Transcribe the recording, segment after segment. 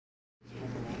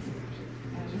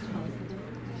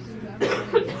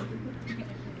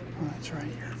that's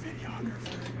right, you're a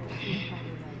videographer.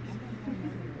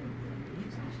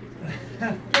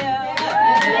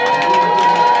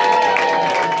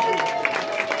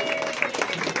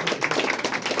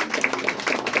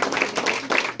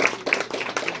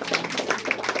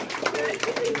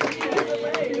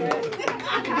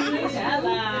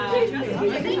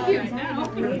 Thank you.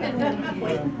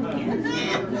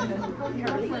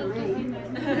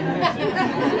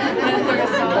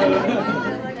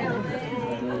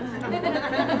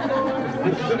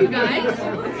 You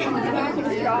guys?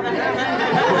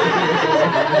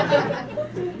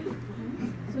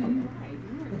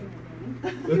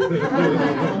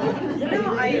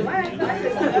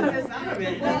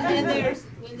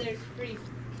 When there's free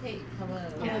cake, hello.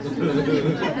 And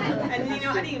I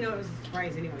didn't even know it was a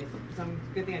surprise anyway. So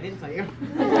good thing I didn't tell you.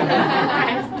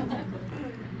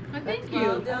 Well, thank you.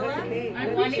 Well, Della, I want to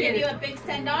give appreciate you it. a big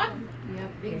send off.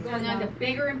 Yep. Going on to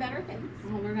bigger and better things.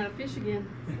 We'll learn how to fish again.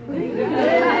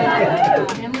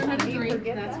 And learn how to drink.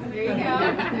 That's there you go.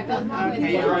 That goes along with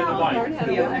Okay. it.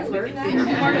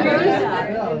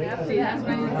 See, that's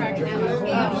when you practice.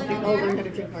 Oh, learn how to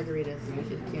drink margaritas.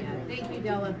 Thank you,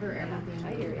 Della, for everything.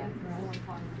 I hear you.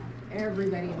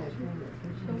 Everybody in this room.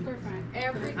 They're fine.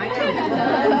 Everybody.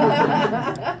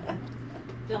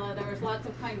 Della, there was lots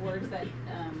of kind words that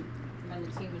when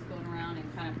the team was going around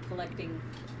and kind of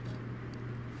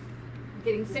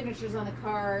getting signatures on the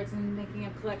cards and making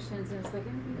up collections, and it's like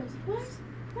everybody goes,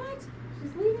 what?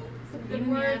 She's leaving? Some good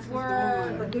words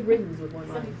were. But good riddance with one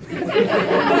line. Some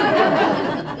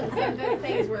good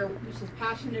things were she's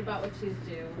passionate about what she's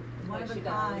doing. One of a she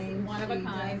kind. does. One of a She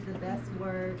kind. does the best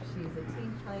work. She's a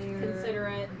team player.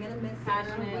 Considerate. We're gonna miss her.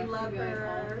 Passionate. We love You guys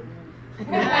her.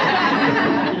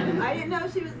 I didn't know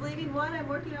she was leaving one. I'm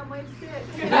working on my 6.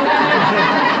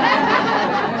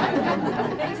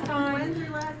 Next time. When's her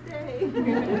last day?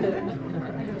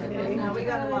 No, we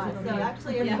got a lot. So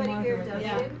actually, everybody here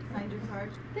donated, signed your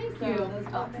card. Thank So you. those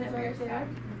boxes are right there.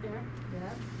 There.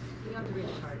 Yeah. You have to read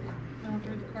the card now. I'll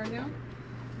read the card now.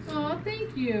 Oh,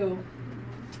 thank you.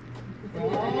 Oh,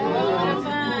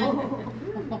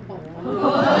 fun.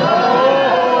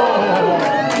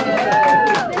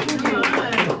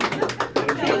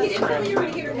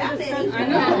 I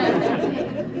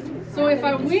know. So if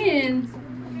I win,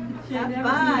 Have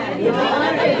fun.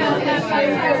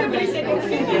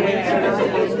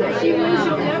 she wins,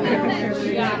 she'll never know.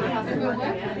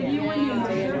 You win, you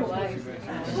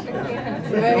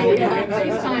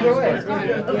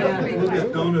We'll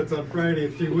get donuts on Friday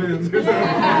if she wins. She'll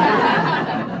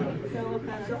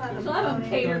have them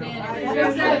catered in.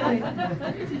 Exactly.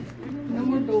 No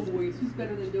more doughboys. Who's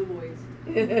better than doughboys?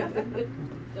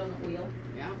 Donut wheel.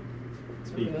 Yeah.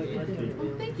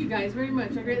 Well, thank you guys very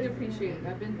much. I greatly appreciate it.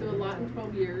 I've been through a lot in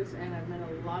 12 years, and I've met a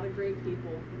lot of great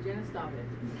people. Jenna, stop it.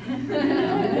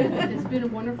 It's been a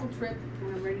wonderful trip,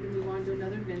 and I'm ready to move on to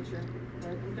another adventure. But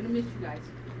I'm going to miss you guys.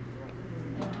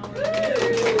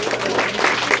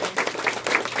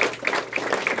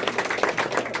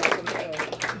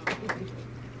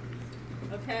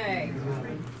 Okay.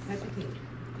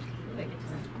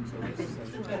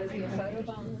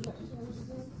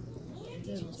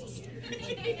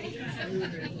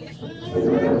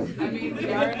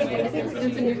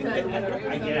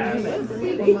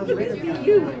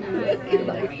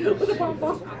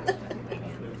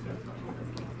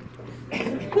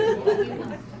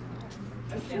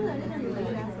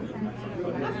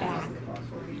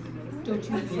 Don't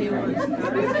you say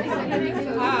words.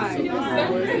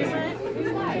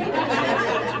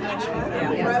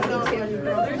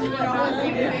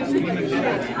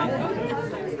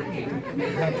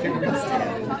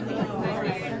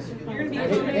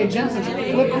 Hey, Jensen,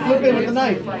 flip it with the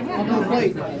knife. I'll do the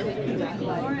plate.